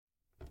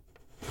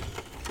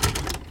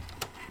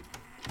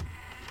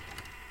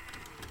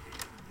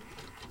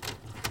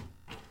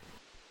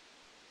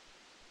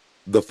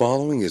The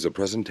following is a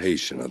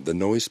presentation of the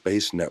Noise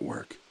Space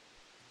Network.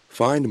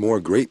 Find more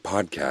great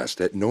podcasts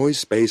at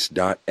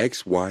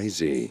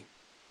noisespace.xyz.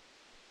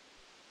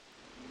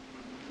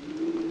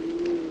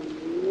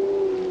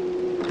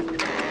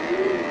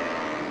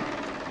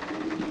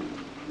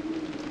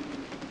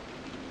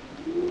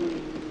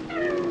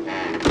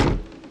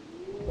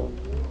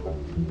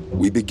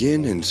 We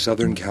begin in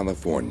Southern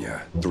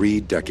California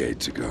 3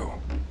 decades ago.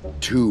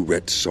 2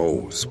 rich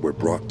souls were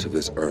brought to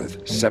this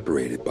earth,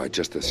 separated by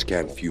just a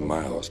scant few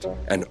miles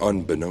and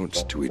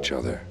unbeknownst to each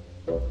other.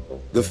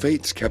 The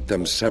fates kept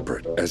them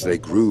separate as they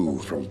grew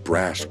from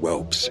brash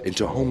whelps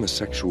into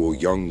homosexual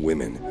young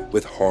women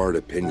with hard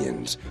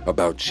opinions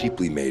about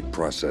cheaply made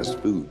processed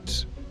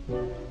foods.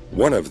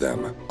 One of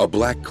them, a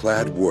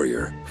black-clad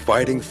warrior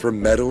fighting for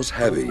metals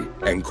heavy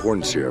and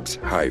corn syrups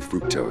high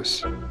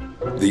fructose.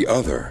 The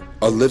other,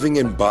 a living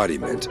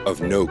embodiment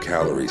of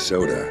no-calorie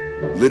soda,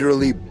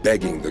 literally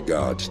begging the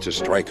gods to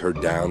strike her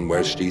down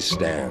where she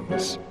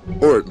stands,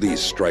 or at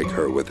least strike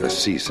her with a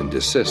cease and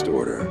desist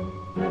order.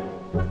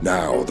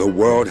 Now, the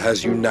world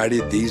has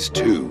united these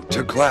two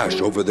to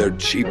clash over their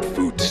cheap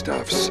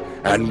foodstuffs,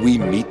 and we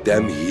meet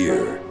them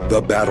here,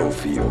 the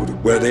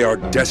battlefield, where they are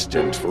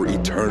destined for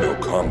eternal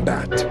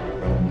combat.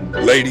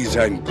 Ladies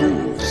and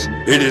ghouls,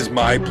 it is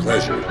my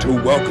pleasure to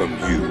welcome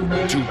you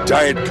to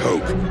Diet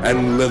Coke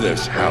and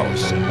Lilith's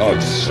House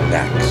of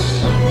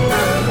Snacks.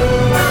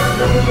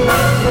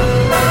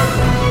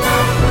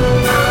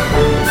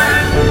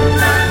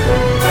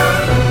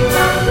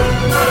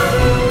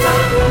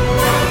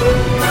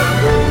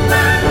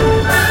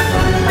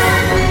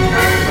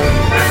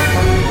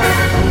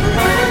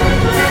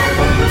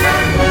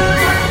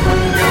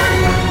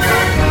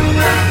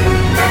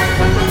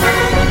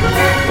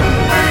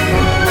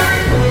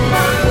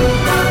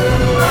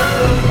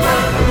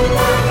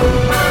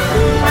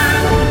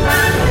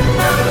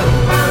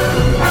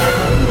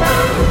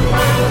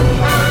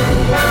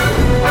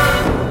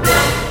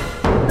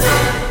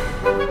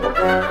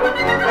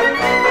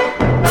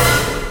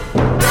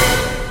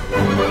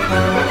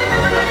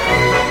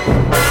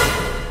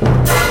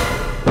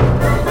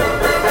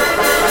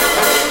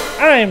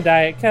 I'm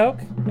Diet Coke.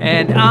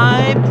 And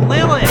I'm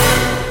Lilith.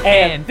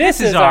 And this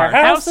is our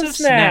House of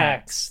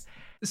Snacks.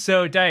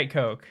 So, Diet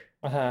Coke.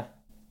 Uh-huh.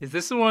 Is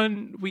this the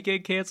one we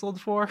get canceled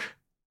for?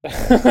 Do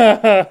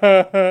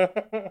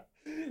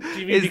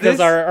you mean because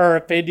our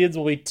opinions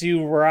will be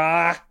too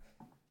raw?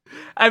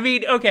 I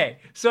mean, okay.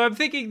 So I'm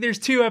thinking there's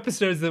 2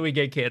 episodes that we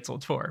get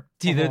canceled for.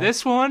 It's either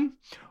this one,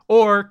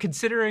 or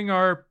considering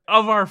our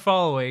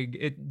following,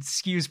 it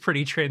skews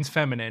pretty trans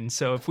feminine.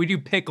 So if we do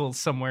pickles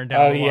somewhere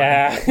down the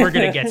line, we're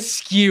gonna get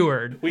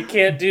skewered.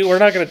 We're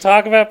not gonna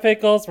talk about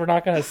pickles. We're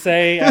not gonna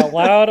say out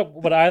loud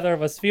what either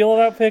of us feel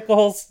about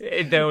pickles.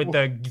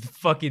 The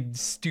fucking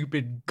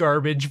stupid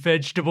garbage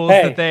vegetables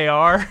that they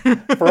are.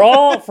 for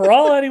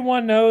all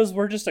anyone knows,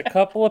 we're just a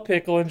couple of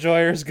pickle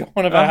enjoyers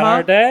going about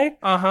our day.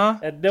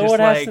 And no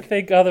one has to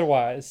think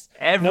otherwise.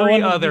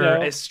 Every other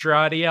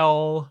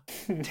Estradiol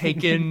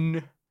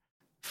taken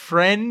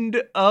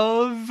friend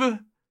of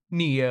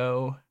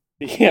Neo.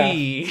 Yeah.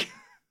 We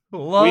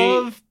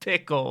love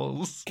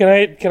pickles. Can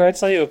I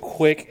tell you a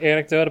quick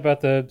anecdote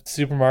about the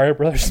Super Mario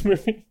Brothers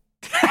movie?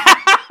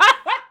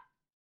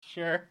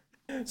 Sure.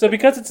 So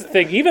because it's a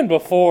thing, even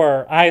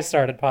before I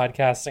started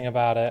podcasting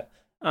about it,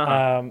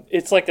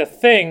 it's like a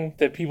thing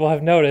that people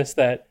have noticed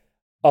that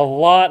a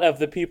lot of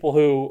the people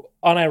who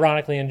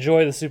unironically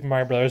enjoy the Super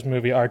Mario Brothers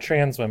movie are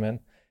trans women.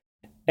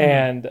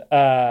 And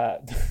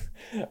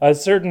a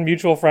certain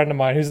mutual friend of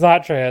mine who's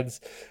not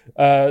trans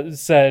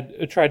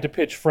tried to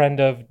pitch "friend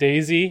of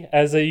Daisy"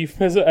 as a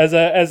euphemism, as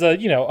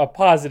a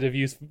positive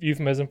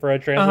euphemism for a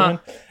trans woman,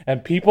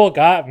 and people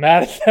got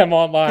mad at them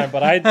online.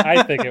 But I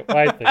think it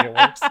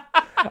works.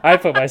 I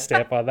put my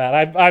stamp on that.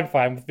 I'm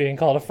fine with being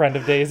called a friend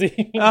of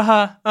Daisy.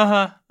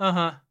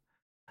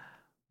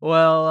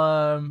 Well,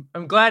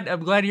 I'm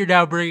glad you're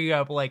now bringing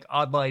up like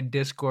online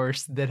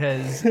discourse that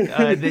has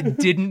that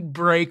didn't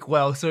break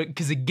well. So,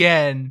 because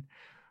again,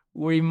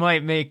 we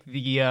might make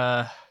the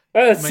a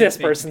cis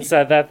person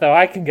said that though.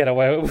 I can get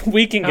away.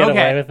 We can get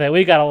away with it.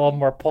 We got a little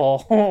more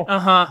pull.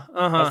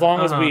 As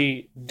long as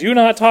we do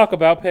not talk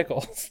about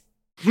pickles.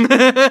 Who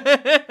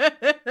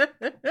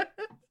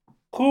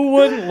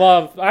wouldn't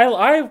love?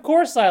 I of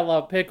course I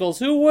love pickles.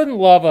 Who wouldn't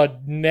love a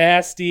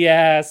nasty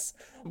ass,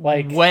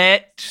 like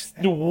wet,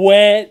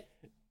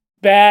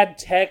 bad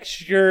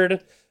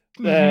textured,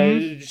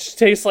 just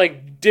tastes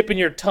like dipping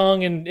your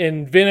tongue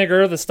in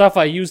vinegar, the stuff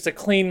I use to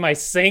clean my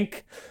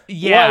sink.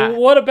 Yeah.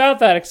 What about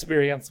that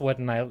experience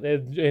wouldn't I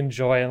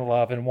enjoy and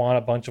love and want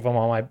a bunch of them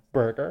on my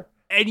burger?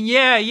 And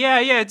yeah,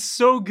 it's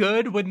so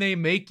good when they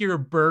make your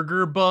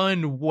burger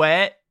bun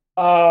wet.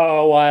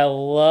 Oh, I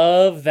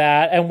love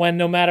that. And when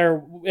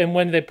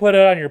they put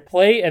it on your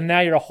plate and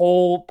now your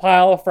whole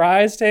pile of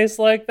fries tastes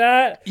like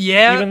that.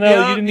 Yeah. Even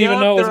though you didn't even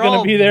know it was going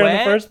to be there in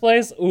the first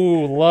place.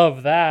 Ooh,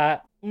 love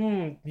that.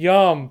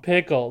 Yum,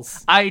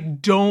 pickles. I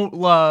don't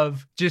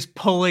love just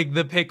pulling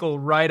the pickle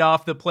right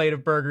off the plate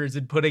of burgers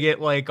and putting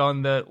it like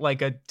on the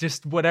like a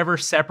just whatever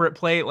separate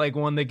plate, like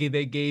one that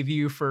they gave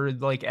you for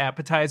like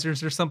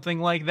appetizers or something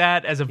like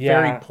that, as a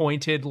very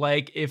pointed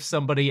like, if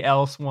somebody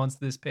else wants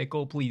this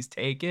pickle, please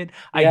take it.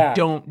 I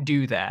don't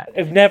do that.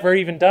 I've never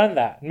even done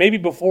that. Maybe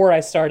before I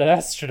started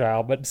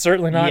Estradiol, but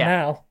certainly not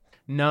now.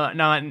 Not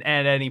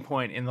at any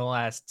point in the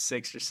last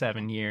 6 or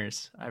 7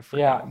 years. I've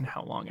forgotten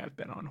how long I've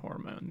been on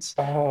hormones.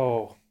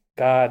 Oh,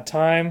 God,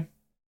 time.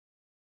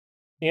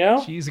 You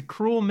know? She's a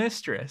cruel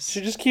mistress. She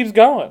just keeps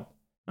going.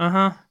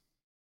 Uh-huh.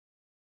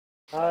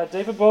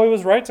 David Bowie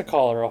was right to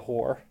call her a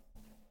whore.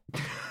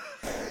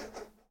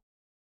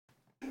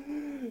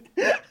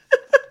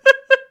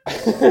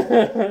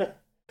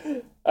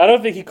 I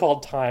don't think he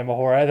called time a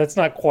whore. That's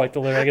not quite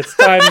the lyric. It's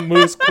time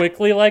moves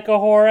quickly like a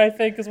whore, I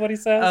think is what he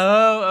says.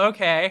 Oh,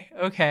 okay.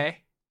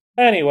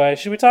 Anyway,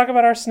 should we talk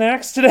about our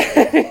snacks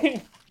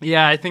today?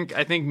 Yeah, I think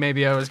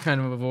maybe I was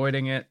kind of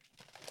avoiding it.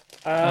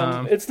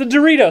 It's the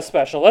Dorito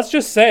special. Let's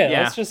just say it.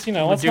 Yeah. Let's just, we're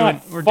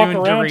doing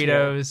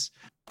Doritos.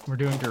 We're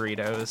doing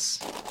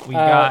Doritos.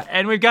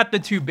 We've got the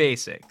two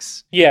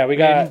basics. Yeah, we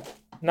got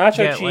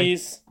nacho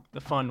cheese, like,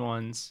 the fun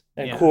ones,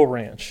 and Cool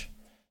Ranch.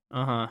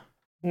 Uh-huh.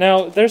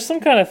 Now, there's some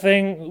kind of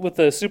thing with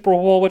the Super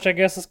Bowl, which I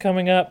guess is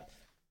coming up,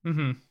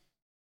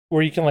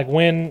 where you can like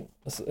win.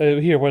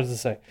 Here, what does it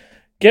say?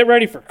 Get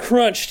ready for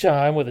crunch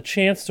time with a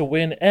chance to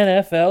win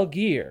NFL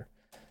gear.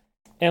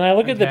 And I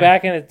look at the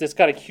back and it's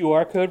got a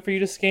QR code for you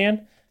to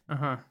scan.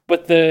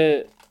 But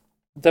the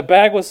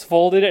bag was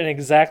folded in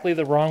exactly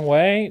the wrong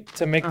way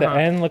to make the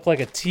N look like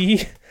a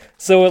T.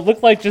 So it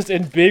looked like just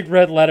in big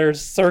red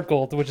letters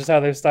circled, which is how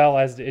they've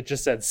stylized it. It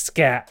just said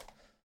scat.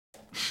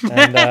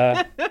 And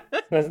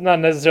that's not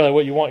necessarily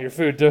what you want your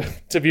food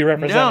to be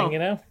representing, you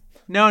know?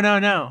 No.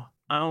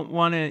 I don't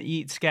want to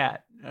eat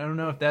scat. I don't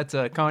know if that's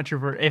a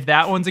if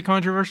that one's a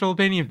controversial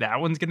opinion, if that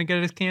one's going to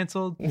get us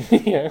canceled.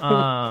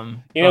 Yeah.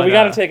 We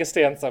got to take a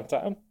stand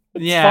sometime.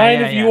 It's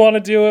fine if you want to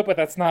do it, but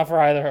that's not for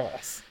either of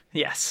us.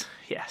 Yes.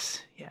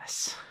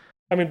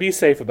 I mean, be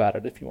safe about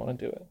it if you want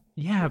to do it.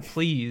 Yeah,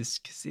 please,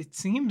 because it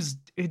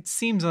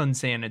seems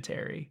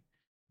unsanitary.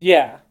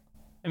 Yeah.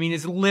 I mean,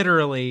 it's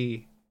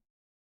literally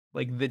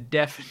like the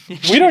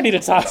definition. We don't need to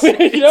talk.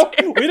 We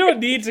don't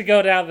need to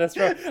go down this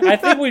road. I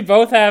think we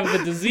both have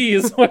the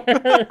disease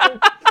where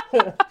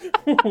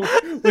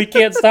we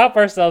can't stop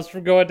ourselves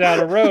from going down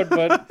a road,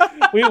 but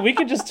we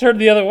can just turn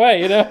the other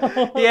way, you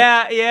know?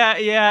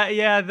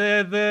 Yeah.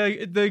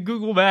 The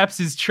Google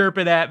Maps is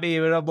chirping at me,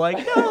 and I'm like,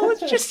 no,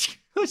 let's just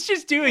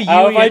do a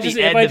U at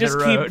the end of the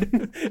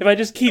road. If I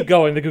just keep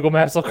going, the Google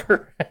Maps will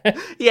correct.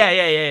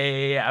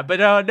 Yeah. But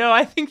no,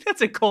 I think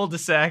that's a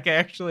cul-de-sac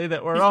actually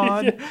that we're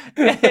on.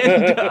 And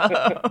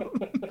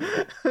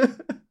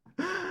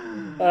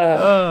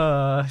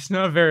it's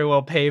not a very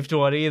well paved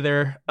one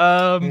either.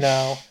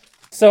 No.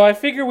 So I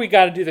figure we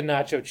got to do the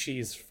nacho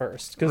cheese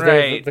first because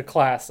they're the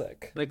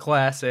classic. The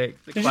classic.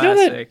 Did you know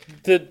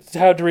that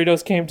how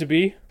Doritos came to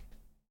be?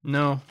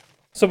 No.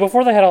 So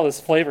before they had all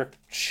this flavor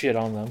shit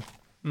on them,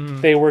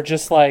 they were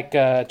just like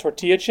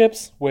tortilla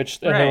chips, and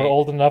they were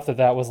old enough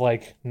that was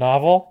like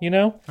novel, you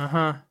know?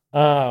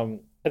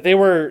 They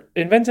were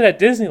invented at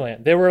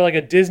Disneyland. They were like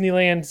a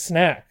Disneyland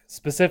snack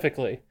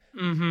specifically.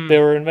 They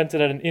were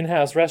invented at an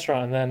in-house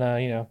restaurant, and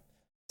then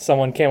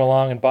someone came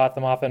along and bought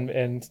them off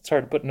and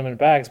started putting them in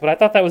bags. But I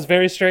thought that was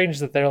very strange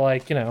that they're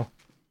like, they're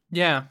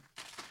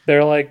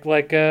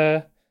like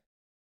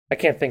I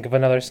can't think of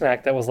another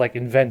snack that was like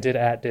invented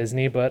at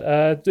Disney, but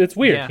it's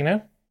weird, you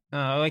know?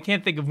 I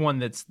can't think of one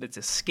that's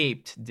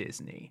escaped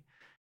Disney.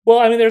 Well,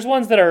 I mean, there's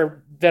ones that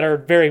are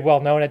very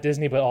well known at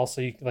Disney, but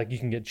also you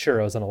can get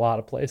churros in a lot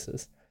of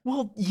places.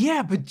 Well,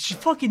 yeah, but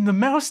fucking the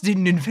mouse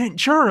didn't invent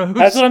churros.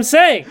 That's what I'm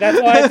saying. That's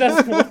why it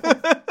doesn't.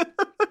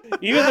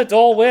 Even the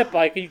Dole Whip,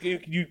 like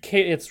you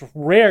can't, it's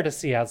rare to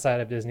see outside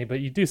of Disney, but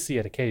you do see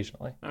it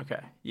occasionally.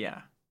 Okay,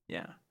 yeah.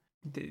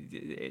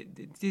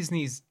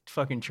 Disney's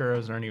fucking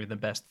churros aren't even the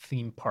best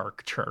theme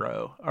park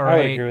churro. All right, I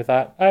would agree with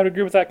that. I would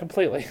agree with that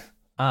completely.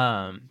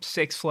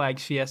 Six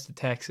Flags Fiesta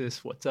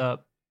Texas, what's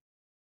up?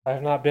 I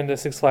have not been to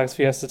Six Flags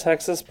Fiesta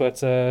Texas, but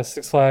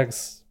Six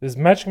Flags is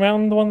Magic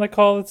Mountain the one they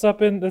call that's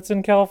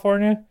in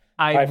California?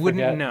 I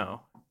wouldn't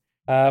know.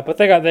 But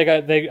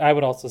they I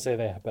would also say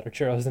they have better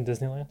churros than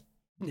Disneyland.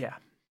 Yeah.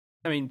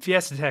 I mean,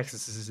 Fiesta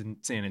Texas is in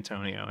San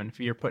Antonio, and if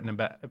you're putting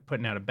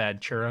out a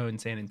bad churro in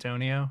San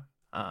Antonio,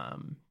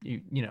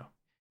 you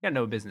got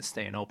no business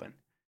staying open.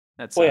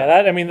 That's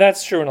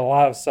that's true in a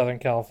lot of Southern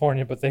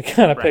California, but they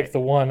kind of picked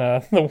the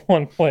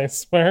one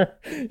place where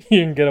you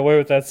can get away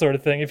with that sort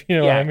of thing, if you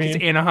know what I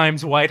mean.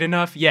 Anaheim's wide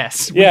enough.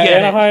 Yes.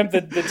 Anaheim,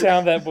 the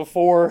town that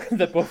before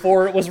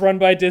it was run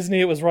by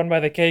Disney, it was run by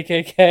the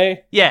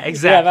KKK. Yeah,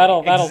 exactly.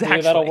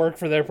 Yeah, that'll work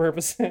for their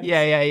purposes.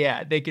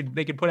 Yeah. They could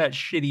put out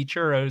shitty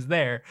churros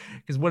there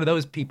because what do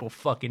those people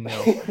fucking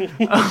know?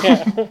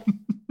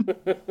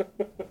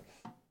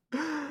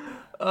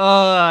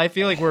 I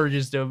feel like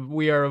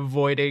we are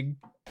avoiding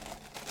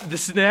the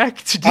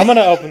snack today. I'm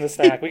gonna open the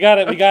snack. We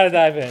gotta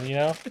dive in, you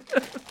know.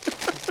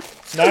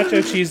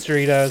 Nacho cheese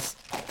Doritos.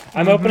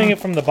 I'm opening it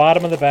from the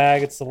bottom of the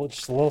bag. It's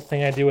just a little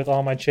thing I do with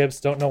all my chips.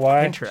 Don't know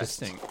why.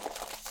 Interesting.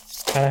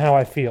 Kind of how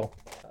I feel.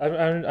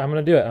 I'm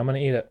gonna do it. I'm gonna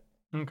eat it.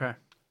 Okay.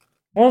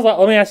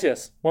 Let me ask you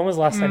this. When was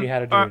the last time you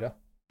had a Dorito?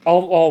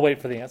 I'll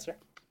wait for the answer.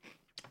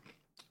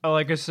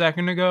 Like a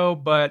second ago,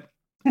 but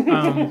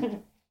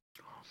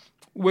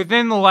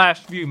within the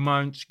last few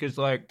months, because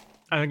like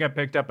I think I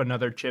picked up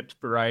another chips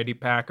variety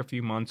pack a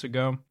few months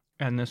ago,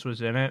 and this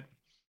was in it.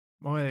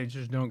 Boy, they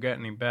just don't get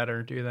any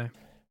better, do they?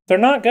 They're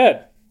not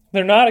good.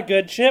 They're not a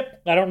good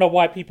chip. I don't know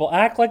why people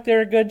act like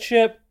they're a good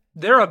chip.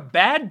 They're a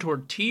bad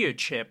tortilla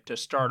chip to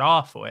start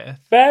off with.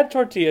 Bad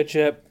tortilla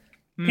chip.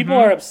 People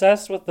are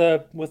obsessed with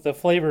the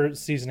flavor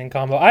seasoning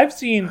combo. I've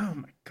seen Oh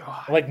my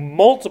god! like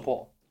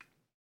multiple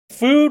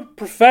food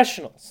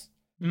professionals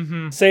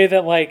say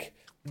that like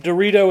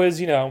Dorito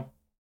is,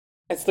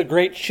 it's the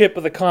great chip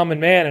of the common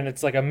man and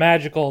it's like a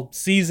magical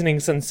seasoning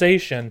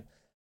sensation.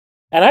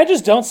 And I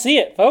just don't see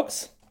it,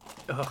 folks.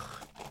 Ugh.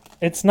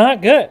 It's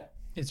not good.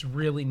 It's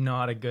really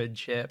not a good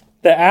chip.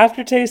 The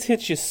aftertaste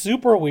hits you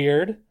super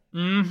weird.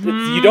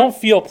 You don't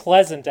feel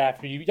pleasant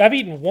after you. I've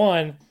eaten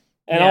one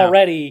and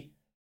already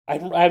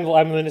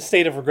I'm in a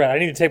state of regret. I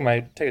need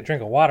to take a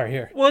drink of water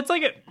here. Well, it's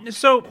like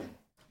so.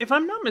 If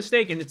I'm not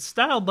mistaken, it's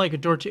styled like a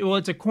tortilla. Well,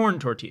 it's a corn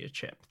tortilla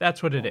chip.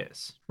 That's what it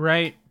is,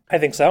 right? I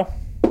think so.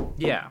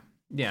 Yeah,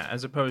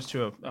 as opposed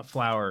to a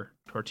flour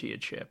tortilla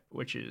chip,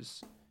 which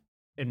is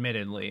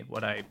admittedly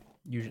what I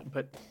usually.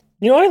 But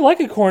I like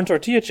a corn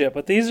tortilla chip,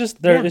 but these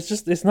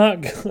it's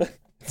not good.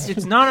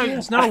 It's not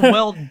a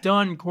well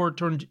done corn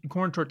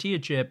tortilla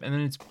chip, and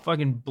then it's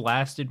fucking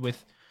blasted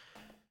with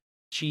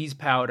cheese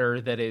powder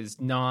that is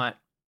not.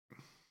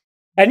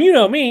 And you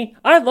know me,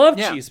 I love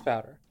cheese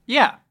powder.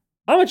 Yeah,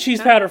 I'm a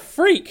cheese powder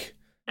freak.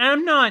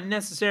 I'm not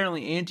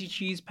necessarily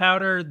anti-cheese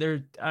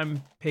powder.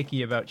 I'm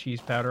picky about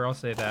cheese powder. I'll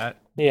say that.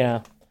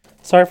 Yeah.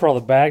 Sorry for all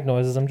the bag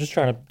noises. I'm just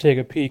trying to take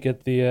a peek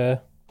at the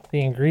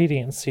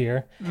ingredients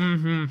here.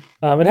 It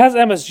has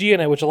MSG in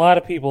it, which a lot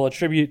of people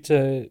attribute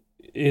to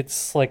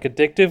its like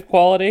addictive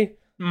quality.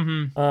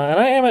 And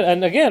I am,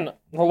 and again,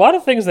 a lot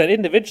of things that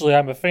individually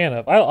I'm a fan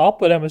of. I'll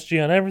put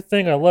MSG on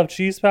everything. I love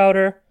cheese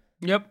powder.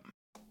 Yep.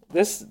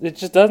 It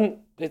just doesn't.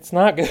 It's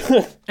not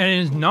good. And it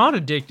is not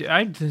addictive.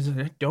 I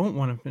don't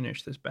want to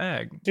finish this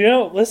bag. Do you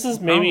know, this is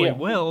maybe... Probably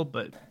will,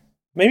 but...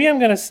 Maybe I'm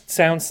going to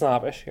sound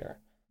snobbish here.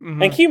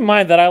 And keep in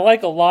mind that I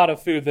like a lot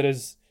of food that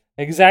is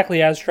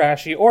exactly as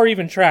trashy or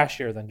even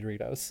trashier than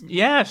Doritos.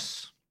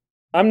 Yes.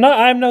 I'm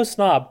no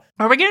snob.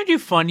 Are we going to do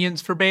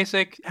Funyuns for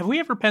basic? Have we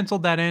ever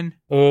penciled that in?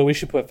 Oh, we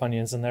should put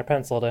Funyuns in there,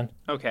 penciled in.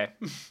 Okay.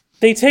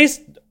 They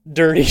taste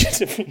dirty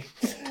to me.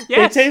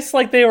 Yes. They taste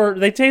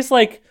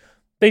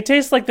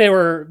like they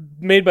were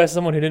made by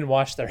someone who didn't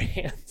wash their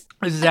hands.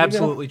 This is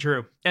absolutely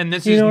true. And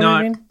this is not, what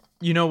I mean?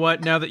 You know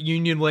what? Now that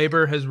union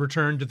labor has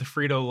returned to the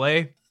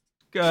Frito-Lay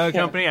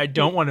company, I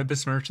don't want to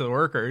besmirch the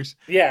workers.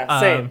 Yeah,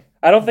 same.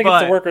 I don't think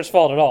it's the workers'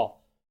 fault at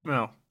all.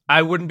 No.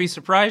 I wouldn't be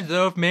surprised,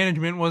 though, if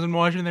management wasn't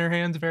washing their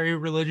hands very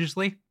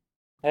religiously.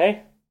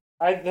 Hey,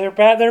 they're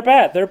bad. They're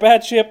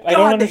bad chip. I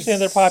don't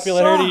understand their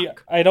popularity.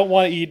 Suck. I don't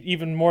want to eat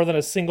even more than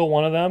a single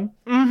one of them.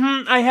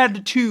 I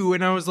had two,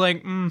 and I was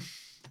like,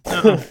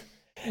 And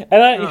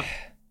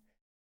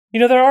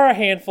there are a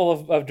handful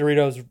of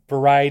Doritos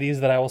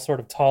varieties that I will sort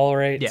of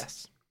tolerate.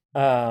 Yes.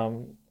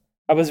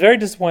 I was very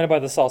disappointed by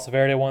the Salsa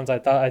Verde ones. I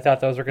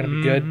thought those were going to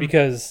be good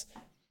because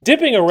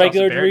dipping a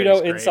regular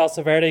Dorito in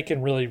Salsa Verde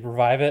can really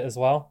revive it as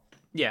well.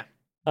 Yeah.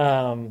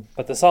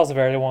 But the Salsa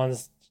Verde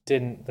ones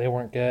they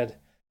weren't good.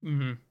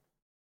 Mm-hmm.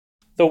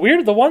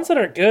 The ones that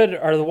are good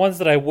are the ones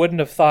that I wouldn't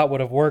have thought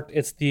would have worked.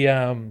 It's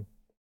the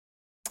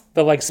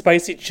like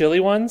spicy chili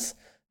ones.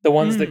 The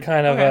ones that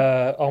kind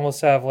of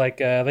almost have like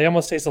they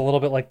almost taste a little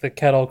bit like the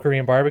Kettle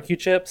Korean barbecue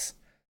chips.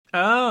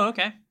 Oh,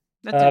 okay.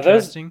 That's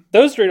interesting.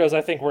 Those Doritos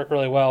I think work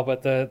really well,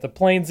 but the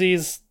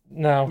plainsies,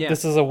 no. Yeah.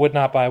 This is a would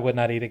not buy, would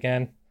not eat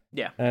again.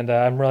 Yeah. And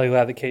I'm really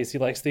glad that Casey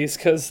likes these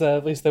because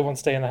at least they won't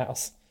stay in the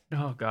house.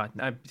 Oh God,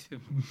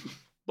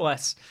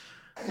 bless.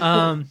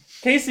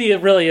 Casey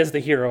really is the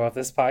hero of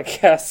this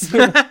podcast.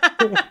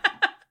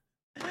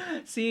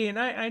 See, and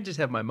I just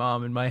have my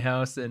mom in my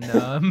house, and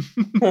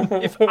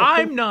if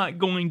I'm not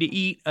going to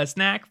eat a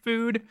snack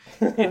food,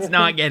 it's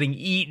not getting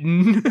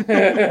eaten.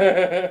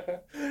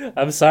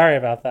 I'm sorry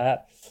about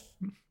that.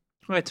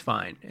 It's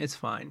fine. It's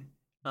fine.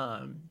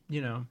 I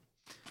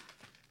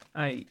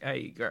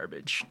eat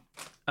garbage.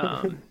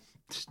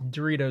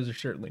 Doritos are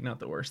certainly not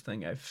the worst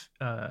thing I've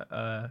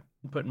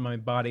put in my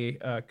body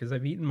because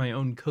I've eaten my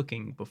own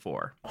cooking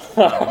before.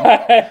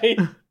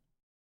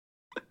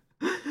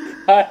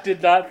 I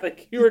did not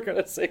think you were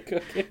going to say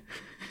cooking.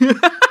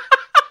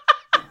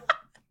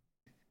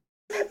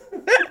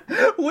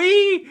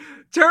 We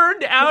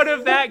turned out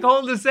of that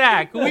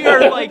cul-de-sac. We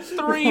are like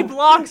 3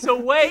 blocks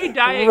away,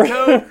 Diet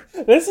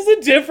Coke. This is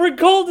a different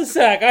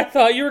cul-de-sac. I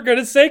thought you were going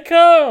to say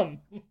cum.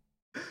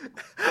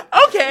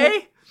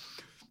 Okay.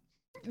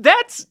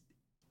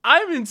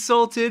 I'm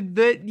insulted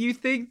that you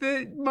think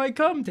that my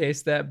cum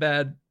tastes that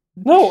bad.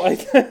 No,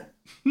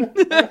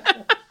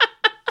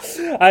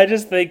 I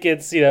just think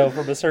it's,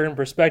 from a certain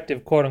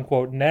perspective, quote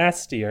unquote,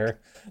 nastier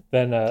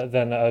than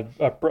a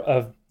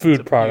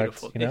food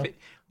product.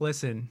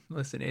 Listen,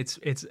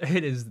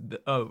 it is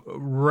a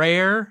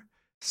rare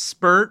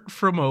spurt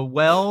from a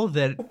well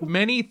that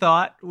many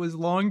thought was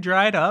long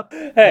dried up.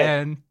 Hey,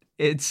 and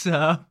it's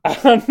I'm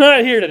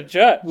not here to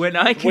judge. When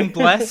I can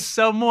bless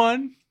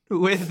someone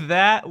with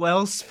that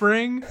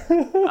wellspring,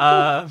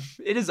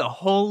 it is a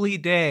holy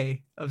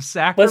day of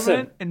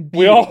sacrament and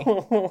beauty.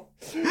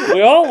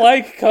 We all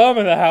like cum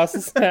in the house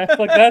of snack.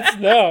 Like, that's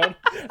known.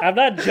 I'm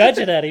not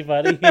judging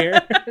anybody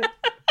here.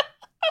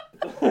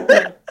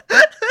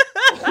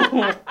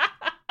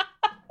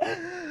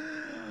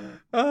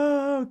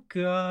 Oh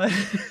God.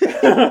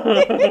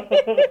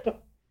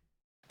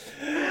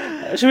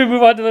 Should we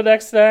move on to the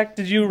next snack?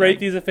 Did you rate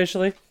these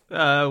officially?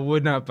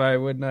 Would not buy,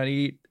 would not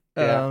eat.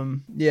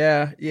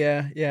 Yeah.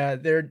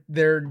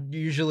 They're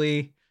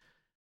usually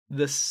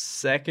the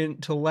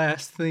second to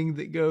last thing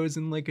that goes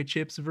in like a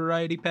chips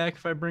variety pack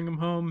if I bring them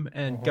home.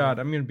 And God,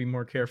 I'm gonna be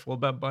more careful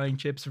about buying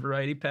chips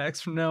variety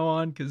packs from now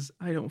on because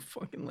I don't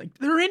fucking like.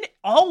 They're in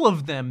all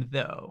of them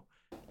though.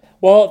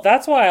 Well,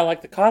 that's why I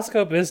like the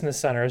Costco Business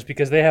Centers,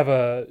 because they have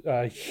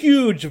a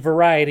huge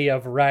variety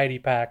of variety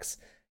packs.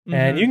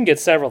 And you can get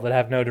several that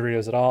have no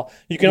Doritos at all.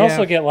 You can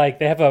also get,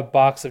 they have a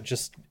box of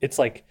it's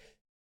like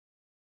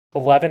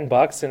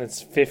 $11 and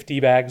it's 50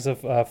 bags of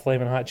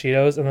Flamin' Hot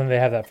Cheetos. And then they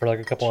have that for like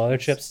a couple other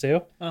chips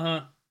too.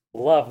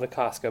 Love the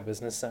Costco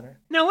Business Center.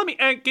 Now let me,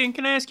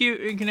 can I ask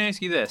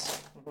you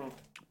this?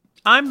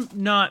 I'm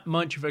not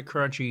much of a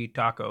crunchy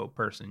taco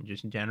person,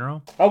 just in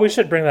general. Oh, we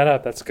should bring that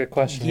up. That's a good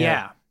question.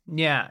 Yeah.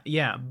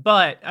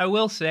 But I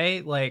will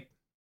say,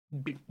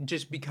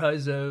 just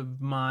because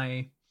of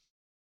my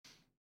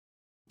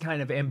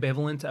kind of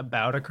ambivalence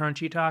about a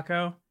crunchy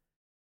taco,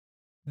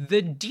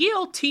 the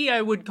DLT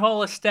I would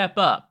call a step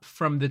up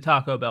from the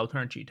Taco Bell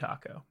crunchy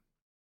taco.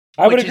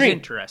 I would agree. Which is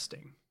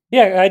interesting.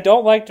 Yeah, I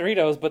don't like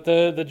Doritos, but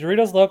the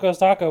Doritos Locos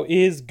Taco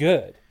is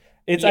good.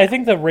 I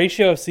think the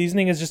ratio of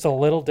seasoning is just a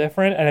little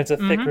different, and it's a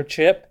thicker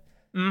chip.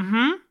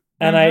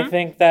 And I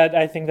think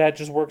that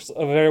just works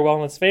very well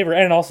in its favor,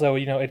 and also,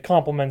 it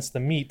complements the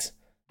meat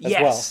as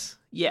well.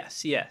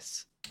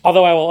 Yes.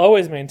 Although I will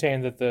always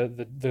maintain that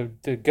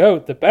the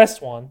GOAT, the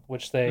best one,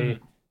 which they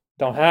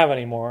don't have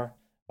anymore,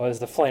 was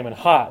the Flamin'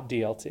 Hot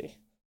DLT.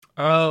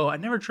 Oh, I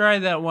never tried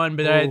that one,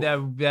 but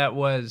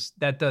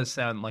that does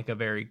sound like a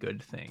very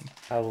good thing.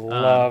 I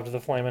loved the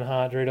Flamin'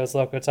 Hot Doritos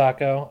Loco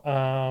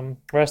Taco.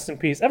 Rest in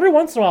peace. Every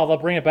once in a while, they'll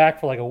bring it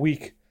back for like a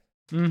week.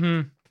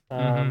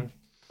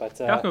 But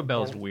Taco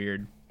Bell's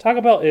weird.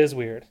 Taco Bell is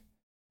weird.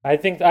 I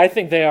think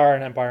they are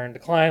an empire in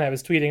decline. I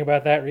was tweeting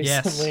about that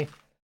recently. Yes.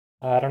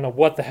 I don't know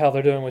what the hell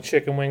they're doing with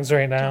chicken wings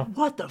right now.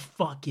 What the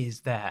fuck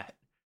is that?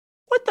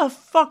 What the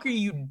fuck are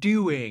you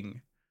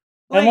doing?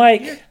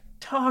 You're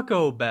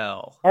Taco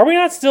Bell. Are we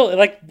not still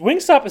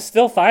Wingstop is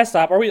still Thigh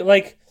Stop? Are we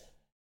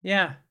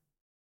Yeah.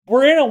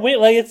 We're in a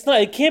way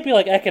it can't be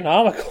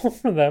economical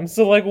for them.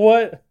 So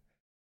what?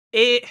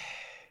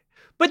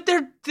 But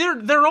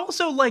they're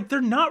also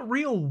they're not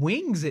real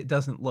wings. It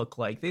doesn't look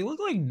like they look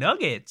like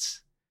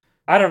nuggets.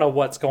 I don't know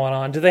what's going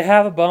on. Do they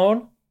have a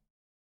bone?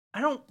 I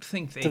don't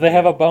think they do. They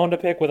have a bone to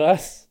pick with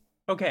us?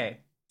 Okay.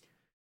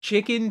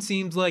 Chicken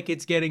seems like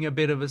it's getting a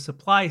bit of a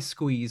supply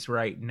squeeze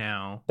right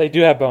now. They do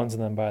have bones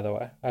in them, by the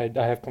way. I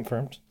have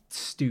confirmed.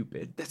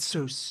 Stupid. That's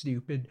so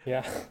stupid.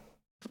 Yeah.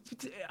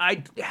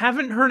 I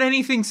haven't heard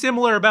anything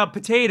similar about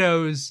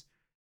potatoes.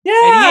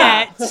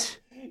 Yeah.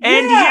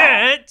 And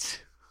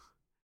yet,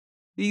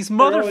 these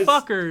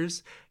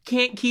motherfuckers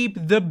can't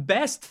keep the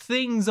best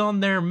things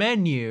on their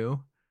menu.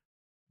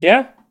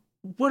 Yeah.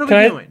 What are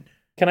we doing?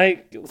 Can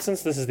I,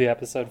 since this is the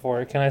episode for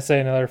it, can I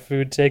say another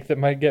food take that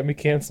might get me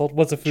canceled?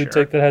 What's a food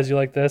take that has you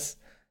like this?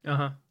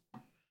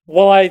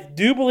 Well, I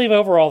do believe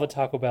overall that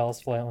Taco Bell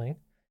is flailing.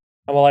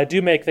 And while I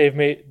do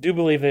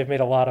believe they've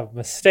made a lot of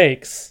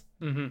mistakes,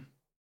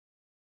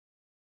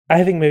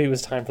 I think maybe it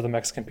was time for the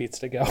Mexican pizza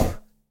to go.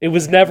 It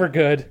was never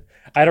good.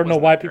 I don't know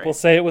why people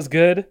say it was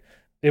good.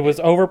 It was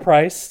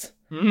overpriced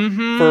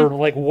for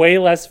way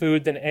less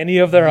food than any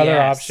of their other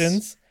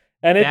options.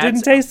 And it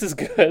didn't taste as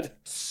good.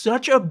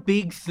 Such a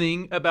big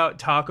thing about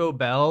Taco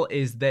Bell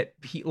is that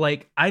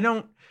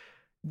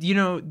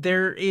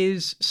there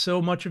is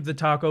so much of the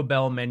Taco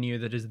Bell menu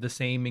that is the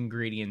same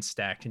ingredients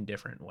stacked in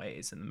different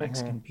ways. And the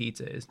Mexican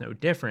pizza is no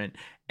different.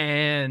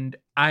 And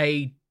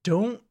I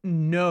don't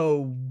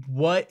know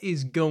what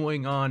is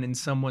going on in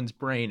someone's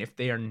brain if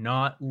they are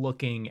not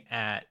looking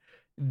at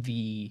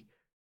the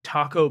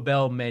Taco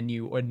Bell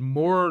menu and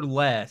more or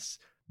less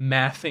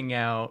mathing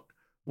out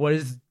what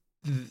is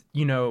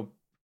the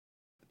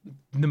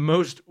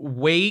most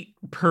weight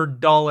per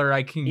dollar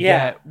I can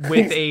get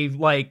with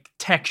a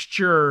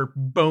texture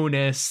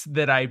bonus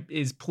that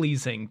is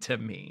pleasing to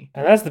me.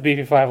 And that's the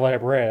beefy 5-layer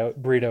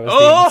burrito is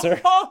the answer.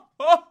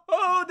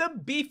 the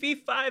beefy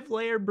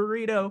 5-layer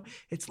burrito.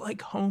 It's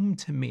like home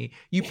to me.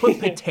 You put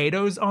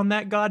potatoes on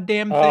that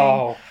goddamn thing.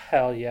 Oh,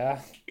 hell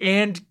yeah.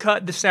 And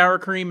cut the sour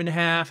cream in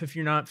half if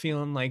you're not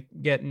feeling like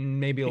getting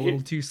maybe a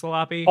little too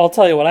sloppy. I'll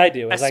tell you what I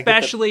do. Is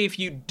Especially if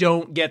you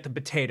don't get the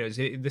potatoes.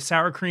 The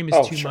sour cream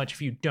is too much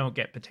if you don't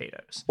get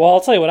potatoes. Well,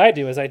 I'll tell you what I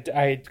do is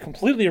I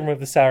completely remove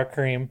the sour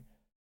cream.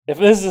 If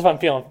I'm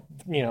feeling,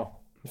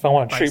 if I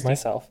want to treat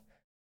myself.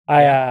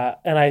 I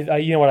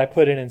you know what I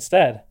put in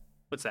instead?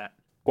 What's that?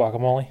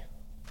 Guacamole.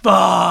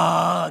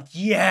 Fuck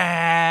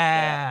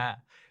yeah!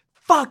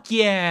 Fuck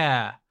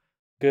yeah!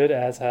 Good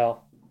as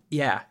hell.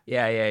 Yeah.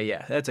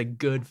 That's a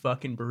good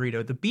fucking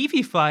burrito. The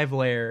beefy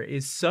 5-layer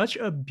is such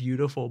a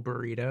beautiful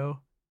burrito.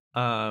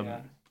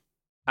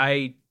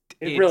 It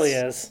really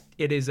is.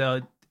 It is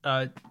a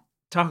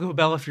Taco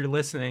Bell, if you're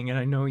listening, and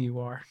I know you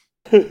are.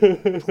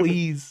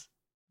 Please,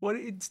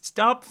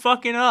 stop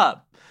fucking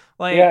up.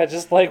 Like, yeah,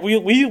 just like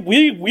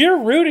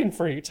we're rooting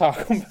for you,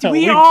 Taco Bell.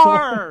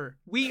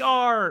 We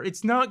are.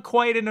 It's not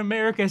quite an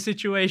America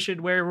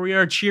situation where we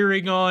are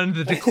cheering on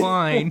the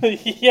decline.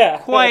 Yeah,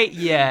 quite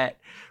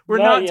yet. We're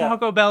not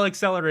Taco Bell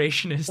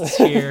accelerationists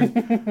here.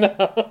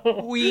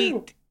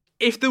 No.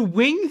 If the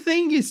wing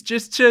thing is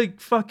just to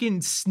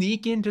fucking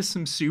sneak into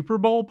some Super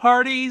Bowl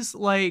parties,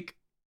 like,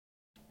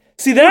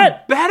 see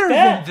that better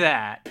than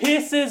that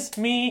pisses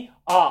me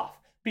off.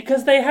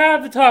 Because they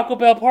have the Taco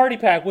Bell party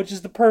pack, which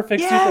is the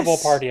perfect Super Bowl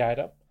party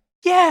item.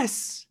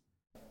 Yes.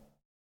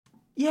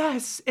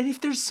 And if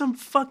there's some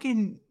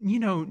fucking,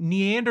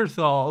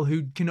 Neanderthal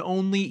who can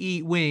only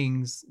eat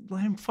wings,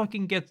 let him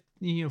fucking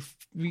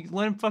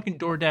let him fucking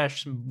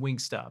DoorDash some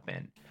Wingstop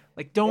in.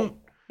 Like, don't.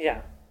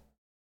 Yeah.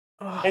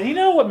 Ugh. And you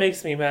know what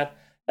makes me mad?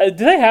 Do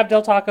they have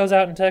Del Tacos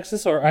out in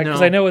Texas? Or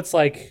because I know it's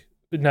like,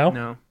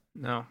 no?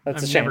 No.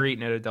 That's I've never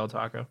eaten at a Del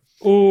Taco.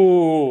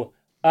 Ooh.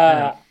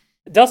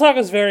 Del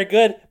Taco's very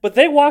good, but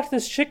they walked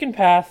this chicken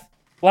path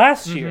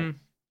last year,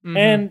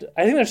 and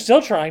I think they're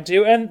still trying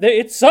to, and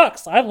it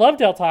sucks. I love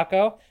Del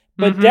Taco,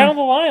 but down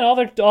the line, all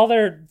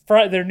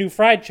their new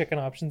fried chicken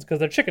options, because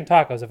their chicken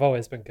tacos have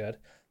always been good,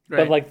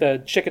 but like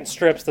the chicken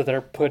strips that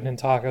they're putting in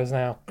tacos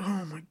now,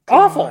 oh my god,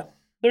 awful.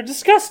 They're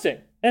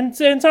disgusting, and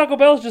Taco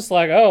Bell's just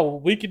like, oh,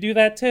 we could do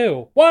that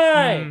too.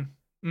 Why?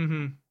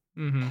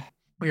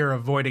 We are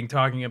avoiding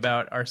talking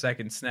about our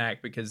second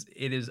snack because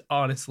it is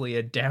honestly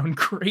a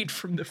downgrade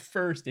from the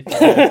first.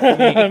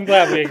 I'm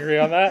glad we agree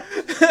on that.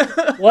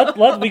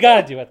 We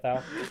gotta do it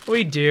though.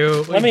 We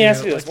do. Let me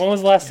ask you this: when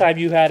was the last time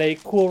you had a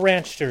Cool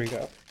Ranch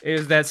Dorito? It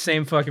was that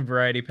same fucking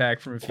variety pack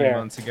from a few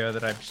months ago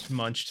that I just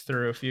munched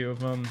through a few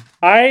of them.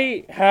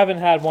 I haven't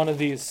had one of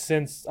these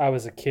since I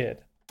was a kid.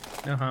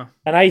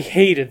 And I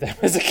hated them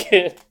as a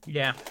kid.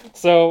 Yeah.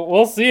 So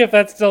we'll see if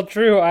that's still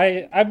true.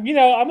 I'm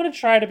gonna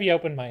try to be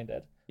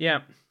open-minded.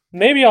 Yeah.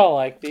 Maybe I'll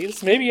like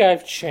these. Maybe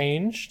I've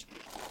changed.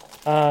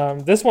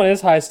 This one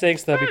is high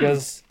stakes though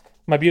because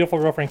my beautiful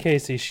girlfriend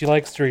Casey, she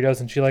likes Doritos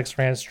and she likes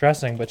ranch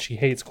dressing, but she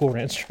hates Cool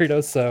Ranch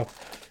Doritos. So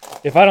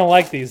if I don't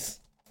like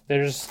these,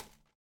 they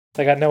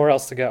got nowhere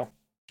else to go.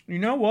 You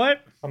know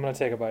what? I'm gonna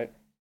take a bite.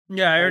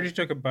 Yeah, I already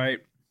took a bite.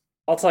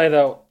 I'll tell you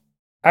though,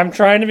 I'm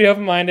trying to be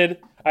open-minded.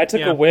 I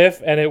took a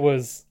whiff and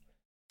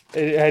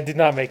it did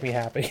not make me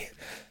happy.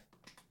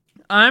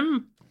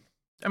 I'm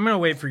gonna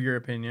wait for your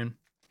opinion.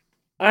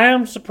 I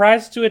am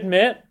surprised to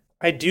admit,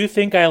 I do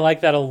think I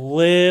like that a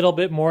little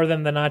bit more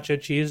than the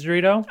nacho cheese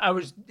Dorito. I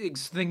was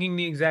thinking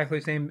the exactly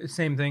same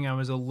thing. I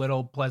was a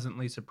little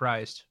pleasantly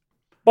surprised.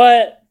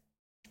 But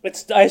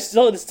it's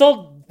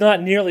still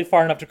not nearly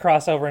far enough to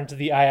cross over into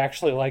the I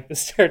actually like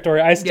this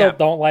territory. I still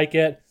don't like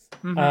it.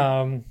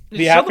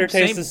 The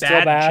aftertaste is still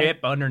bad. Bad chip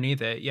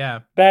underneath it, yeah.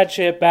 Bad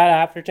chip, bad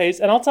aftertaste.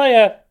 And I'll tell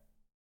you,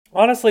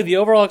 honestly, the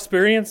overall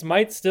experience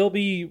might still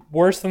be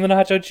worse than the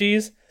nacho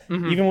cheese.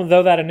 Even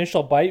though that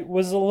initial bite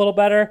was a little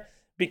better,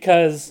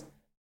 because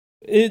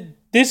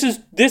they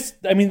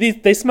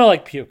smell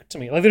like puke to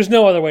me. Like, there's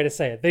no other way to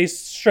say it. They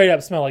straight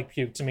up smell like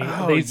puke to me.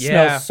 They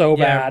smell so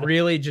bad. I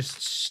really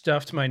just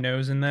stuffed my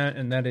nose in that,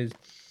 and that is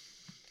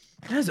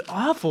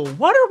awful.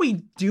 What are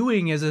we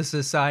doing as a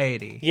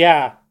society?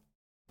 Yeah.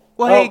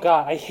 Like, oh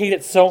god, I hate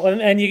it so.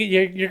 And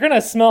you're gonna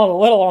smell it a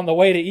little on the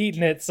way to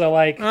eating it. So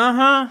like,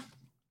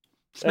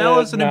 smell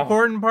is an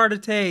important part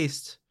of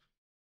taste.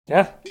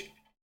 Yeah.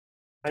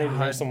 I need to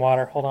drink some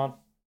water. Hold on.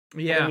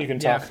 Yeah, you can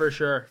talk. Yeah,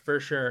 for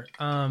sure.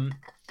 I'm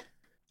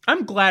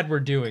glad we're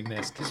doing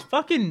this because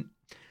fucking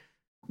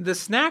the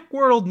snack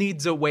world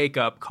needs a wake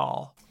up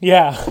call.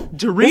 Yeah,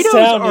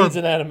 Doritos needs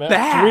an enema.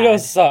 Bad.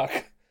 Doritos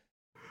suck.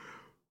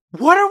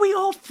 What are we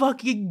all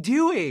fucking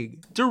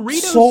doing?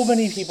 Doritos. So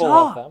many people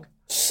love them.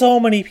 So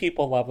many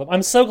people love them.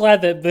 I'm so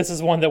glad that this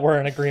is one that we're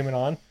in agreement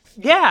on.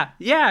 Yeah.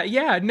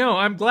 No,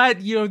 I'm glad.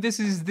 This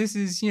is.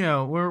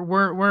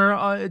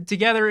 We're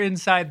together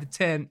inside the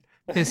tent.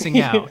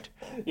 Pissing out,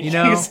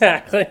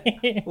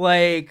 exactly.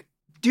 Like,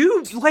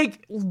 dude,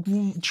 like,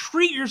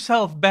 treat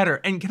yourself better.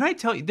 And can I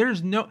tell you,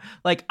 there's no,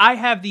 like, I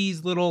have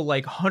these little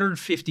like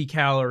 150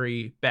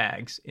 calorie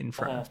bags in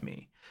front of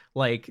me.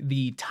 like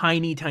the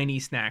tiny, tiny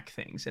snack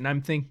things. And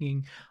I'm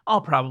thinking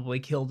I'll probably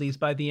kill these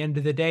by the end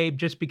of the day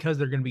just because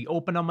they're going to be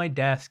open on my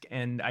desk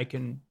and I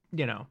can,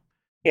 do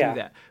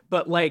that.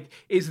 But like,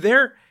 is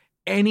there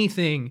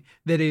anything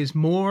that is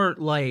more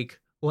like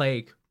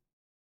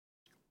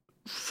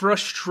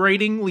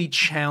frustratingly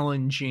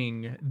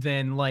challenging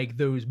than like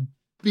those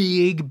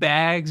big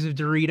bags of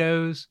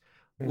Doritos?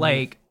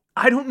 Like,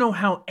 I don't know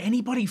how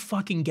anybody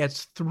fucking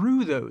gets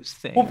through those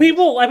things. Well,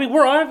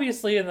 we're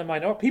obviously in the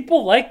minority.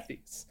 People like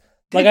these.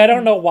 Like, I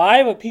don't know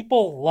why, but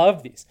people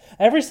love these.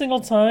 Every single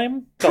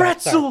time.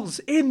 Pretzels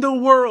in the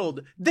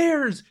world.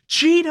 There's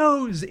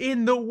Cheetos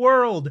in the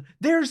world.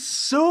 There's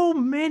so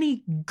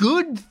many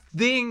good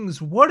things.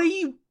 What are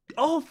you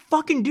all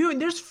fucking doing?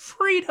 There's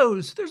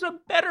Fritos. There's a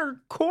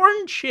better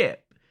corn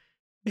chip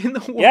in the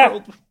world. Yeah.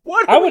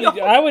 What I are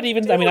would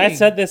even, doing? I mean, I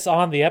said this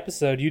on the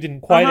episode. You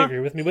didn't quite agree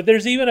with me, but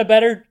there's even a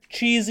better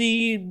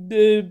cheesy,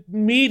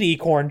 meaty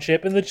corn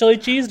chip in the chili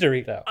cheese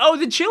Dorito. Oh,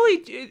 the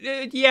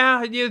chili,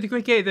 yeah.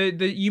 Okay,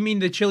 you mean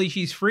the chili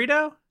cheese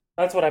Frito?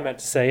 That's what I meant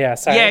to say. Yeah,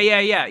 sorry.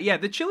 Yeah.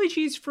 The chili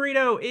cheese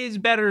Frito is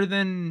better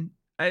than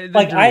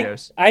like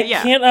Doritos. I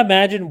can't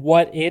imagine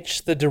what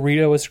itch the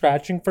Dorito is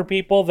scratching for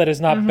people that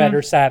is not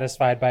better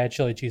satisfied by a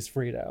chili cheese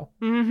Frito.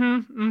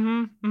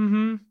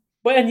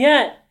 But and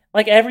yet,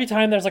 like every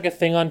time there's like a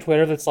thing on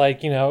Twitter that's like,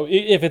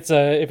 if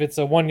it's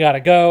a one gotta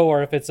go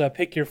or if it's a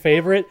pick your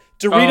favorite,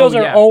 Doritos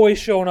are always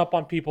showing up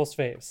on people's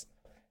faves.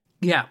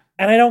 Yeah.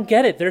 And I don't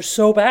get it. They're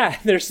so bad.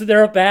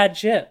 They're a bad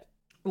chip.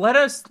 Let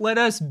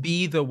us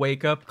be the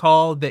wake up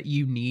call that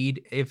you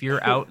need if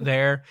you're out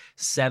there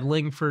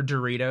settling for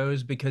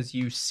Doritos because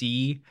you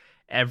see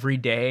every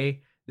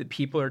day that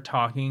people are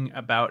talking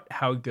about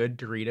how good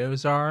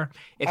Doritos are.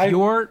 If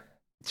you're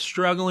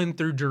struggling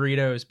through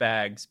Doritos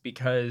bags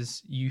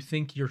because you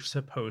think you're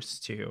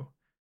supposed to,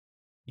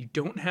 you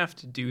don't have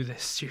to do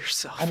this to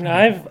yourself. I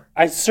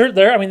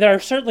mean, there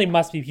certainly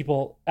must be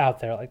people out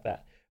there like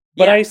that.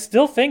 But I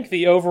still think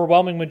the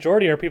overwhelming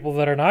majority are people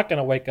that are not going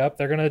to wake up.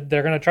 They're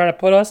gonna try to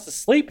put us to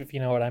sleep, if you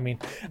know what I mean.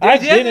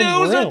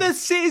 Those are the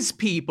cis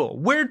people.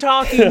 We're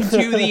talking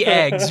to the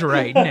eggs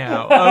right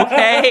now,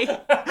 okay?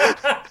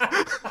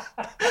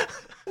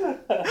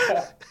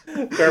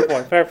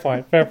 Fair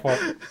point.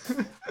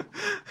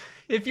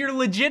 If you're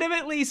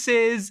legitimately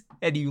cis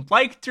and you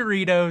like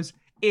Doritos,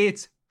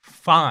 it's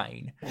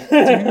fine.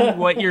 Do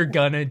what you're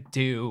gonna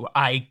do,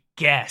 I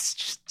guess.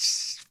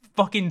 Just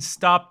fucking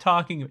stop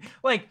talking.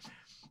 Like,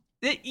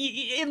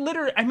 it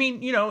literally, I mean,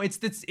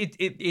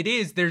 it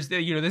is, there's,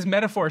 this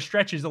metaphor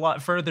stretches a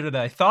lot further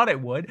than I thought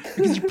it would,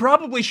 because you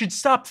probably should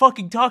stop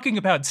fucking talking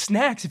about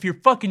snacks if your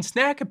fucking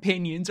snack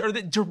opinions are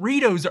that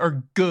Doritos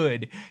are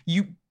good.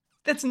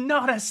 That's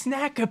not a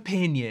snack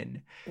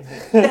opinion.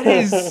 That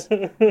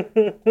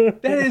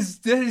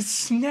is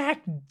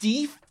snack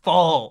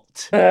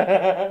default.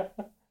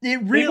 It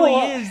really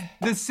is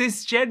the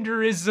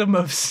cisgenderism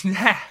of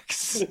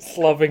snacks. It's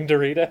loving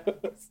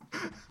Doritos.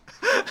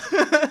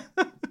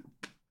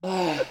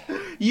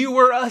 You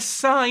were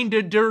assigned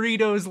a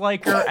Doritos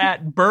liker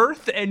at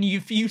birth, and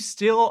if you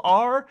still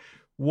are,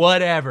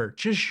 whatever.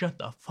 Just shut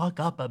the fuck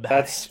up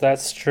about it.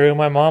 That's true.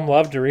 My mom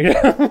loved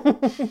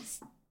Doritos.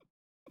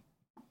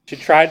 She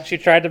tried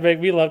to make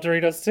me love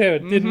Doritos too.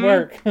 It didn't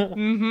work.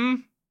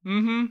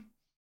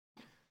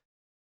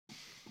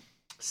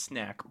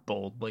 Snack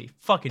boldly.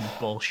 Fucking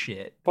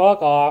bullshit.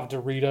 Fuck off,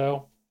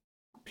 Dorito.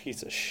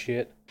 Piece of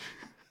shit.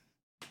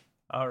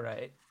 All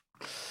right.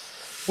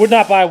 Would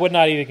not buy, would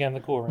not eat again, the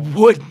Cool Ranch.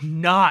 Would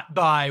not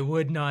buy,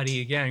 would not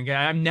eat again.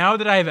 Now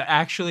that I've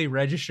actually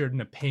registered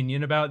an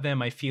opinion about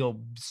them, I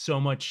feel so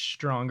much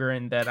stronger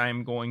in that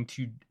I'm going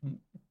to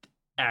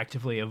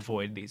actively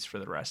avoid these for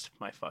the rest of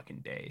my fucking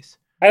days.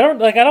 I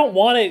don't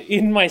want it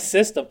in my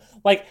system.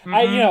 Like,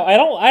 I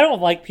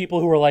don't like people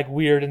who are like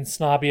weird and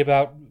snobby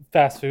about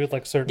fast food,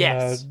 like certain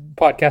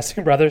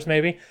podcasting brothers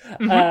maybe.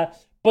 But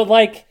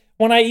like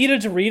when I eat a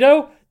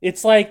Dorito,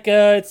 it's like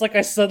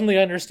I suddenly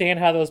understand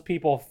how those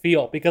people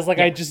feel, because like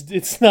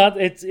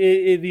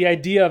the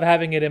idea of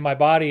having it in my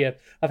body, of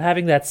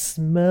having that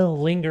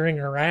smell lingering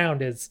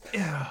around is.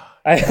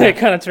 I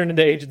kind of turned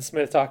into Agent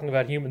Smith talking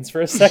about humans for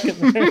a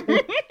second there.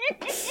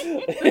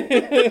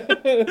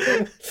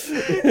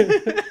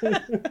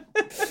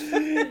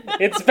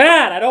 It's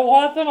bad. I don't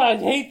want them. I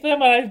hate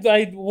them. And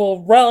I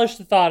will relish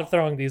the thought of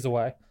throwing these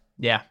away.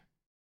 Yeah.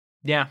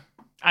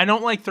 I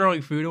don't like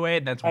throwing food away,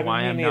 and that's why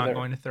I'm neither. not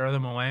going to throw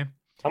them away.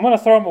 I'm going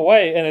to throw them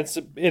away, and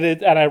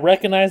and I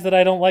recognize that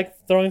I don't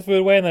like throwing food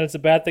away, and that it's a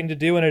bad thing to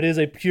do, and it is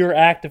a pure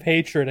act of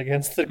hatred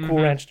against the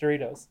Cool Ranch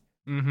Doritos.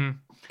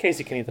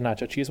 Casey can eat the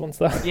nacho cheese ones,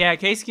 though. Yeah,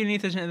 Casey can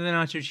eat the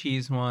nacho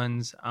cheese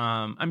ones.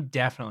 I'm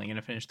definitely going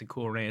to finish the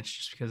Cool Ranch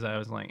just because I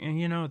was like,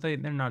 they're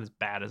not as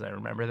bad as I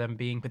remember them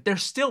being, but they're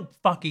still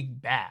fucking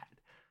bad.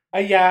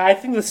 I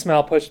think the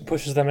smell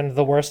pushes them into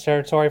the worst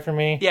territory for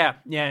me. Yeah.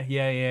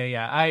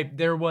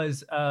 There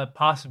was a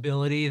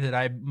possibility that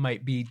I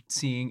might be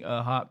seeing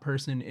a hot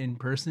person in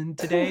person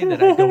today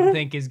that I don't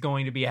think is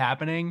going to be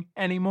happening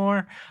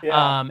anymore.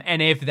 Yeah.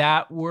 And if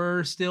that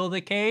were still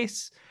the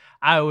case,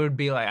 I would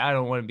be like, I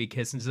don't want to be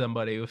kissing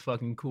somebody with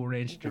fucking Cool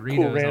Ranch Doritos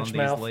Cool Ranch on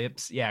mouth. these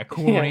lips. Yeah,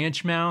 Cool Yeah.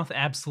 Ranch mouth?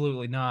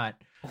 Absolutely not.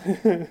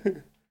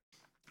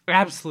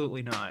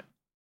 Absolutely not.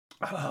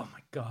 Oh my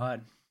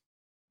god.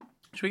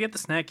 Should we get the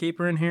snack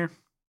keeper in here?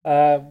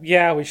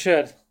 Yeah, we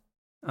should.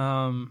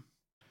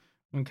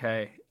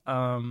 Okay.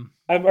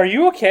 Are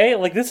you okay?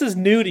 Like, this is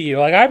new to you.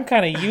 Like, I'm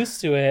kind of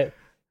used to it,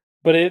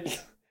 but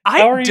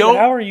How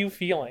how are you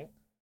feeling?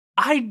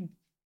 I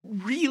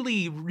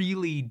really,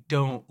 really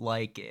don't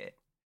like it.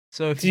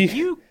 So if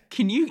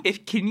can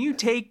you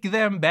take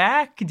them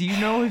back? Do you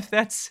know if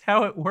that's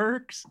how it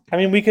works? I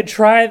mean, we could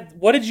try.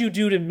 What did you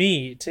do to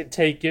me to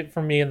take it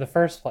from me in the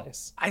first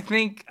place? I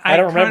think I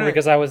don't remember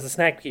because I was the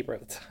snack keeper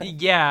at the time.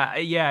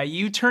 Yeah.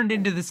 You turned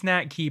into the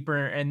snack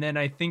keeper, and then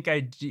I think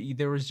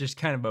there was just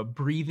kind of a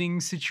breathing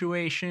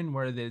situation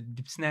where the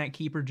snack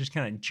keeper just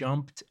kind of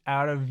jumped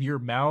out of your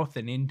mouth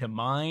and into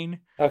mine.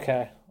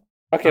 Okay.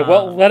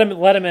 Well, let him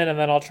in, and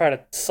then I'll try to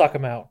suck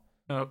him out.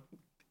 Oh.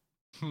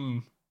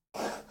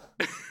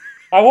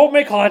 I won't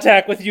make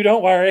contact with you.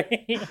 Don't worry.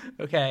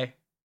 Okay.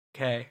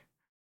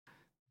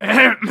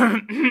 Hello,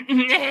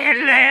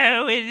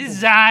 it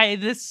is I,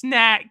 the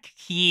snack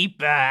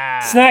keeper.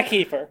 Snack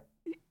keeper.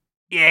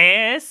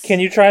 Yes. Can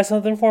you try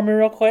something for me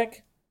real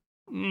quick?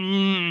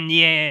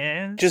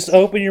 Yes. Just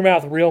open your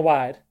mouth real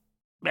wide.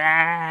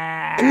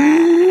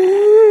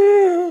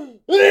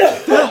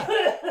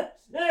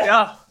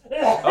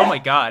 Oh my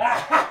god.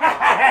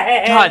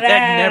 God,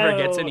 that never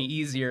gets any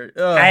easier.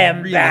 Ugh, I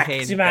am really back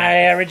hated to my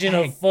that.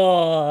 original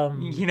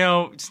form. You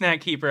know, Snack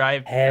Keeper,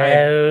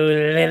 Hello,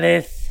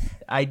 Lilith.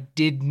 I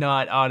did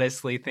not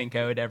honestly think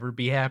I would ever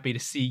be happy to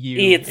see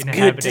you. It's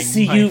good to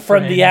see my you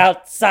from the friend.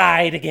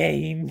 outside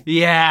again.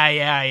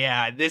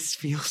 Yeah. This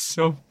feels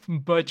so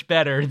much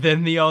better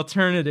than the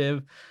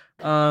alternative.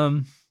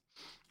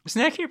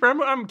 Snack Keeper,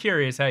 I'm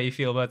curious how you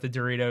feel about the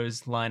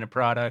Doritos line of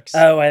products.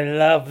 Oh, I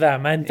love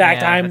them. In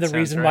fact, Yeah, I'm that the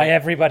reason sounds why right.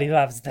 everybody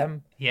loves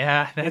them.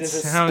 Yeah, that It is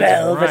a sounds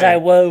spell right. that I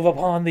wove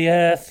upon the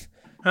earth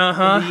in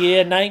Uh-huh. the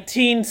year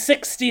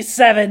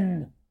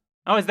 1967.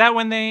 Oh, is that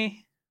when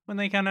they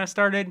kind of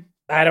started?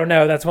 I don't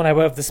know. That's when I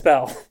wove the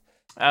spell.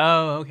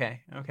 Oh, okay.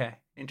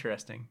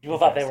 Interesting. People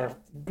thought they were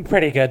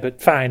pretty good,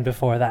 but fine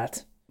before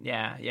that.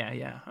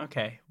 Yeah.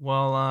 Okay.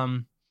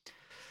 Well,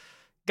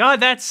 God,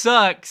 that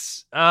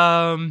sucks.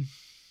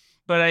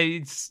 But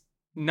it's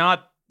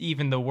not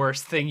even the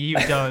worst thing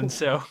you've done,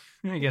 so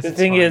I guess The it's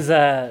thing fine. is,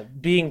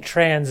 being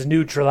trans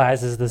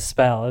neutralizes the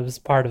spell. It was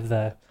part of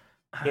the,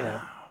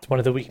 it's one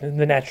of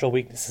the natural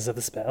weaknesses of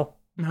the spell.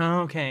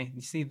 Okay.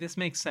 You see, this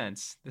makes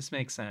sense.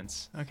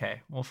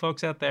 Okay. Well,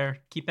 folks out there,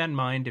 keep that in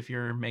mind if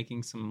you're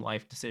making some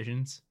life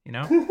decisions, you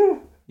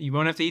know? You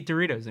won't have to eat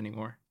Doritos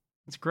anymore.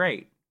 It's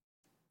great.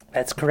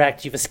 That's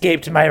correct. You've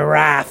escaped my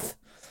wrath.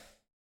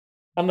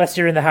 Unless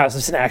you're in the House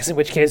of Snacks, in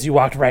which case you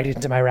walked right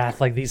into my wrath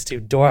like these two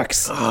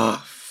dorks.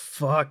 Oh,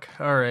 fuck.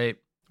 All right.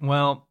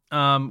 Well,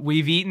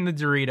 we've eaten the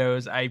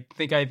Doritos. I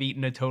think I've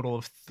eaten a total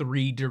of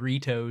 3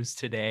 Doritos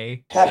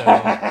today. So,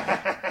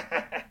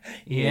 yeah.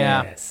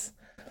 Yes.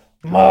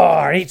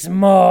 More, eat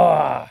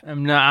more.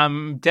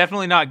 I'm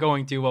definitely not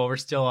going to while we're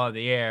still on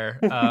the air.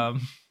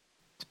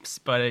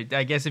 But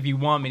I guess if you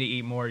want me to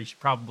eat more, you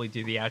should probably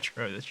do the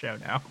outro of the show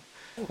now.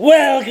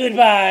 Well,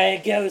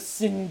 goodbye,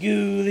 ghosts and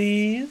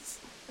ghoulies.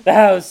 The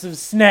House of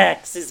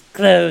Snacks is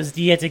closed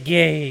yet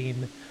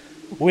again.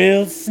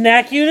 We'll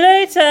snack you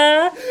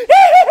later.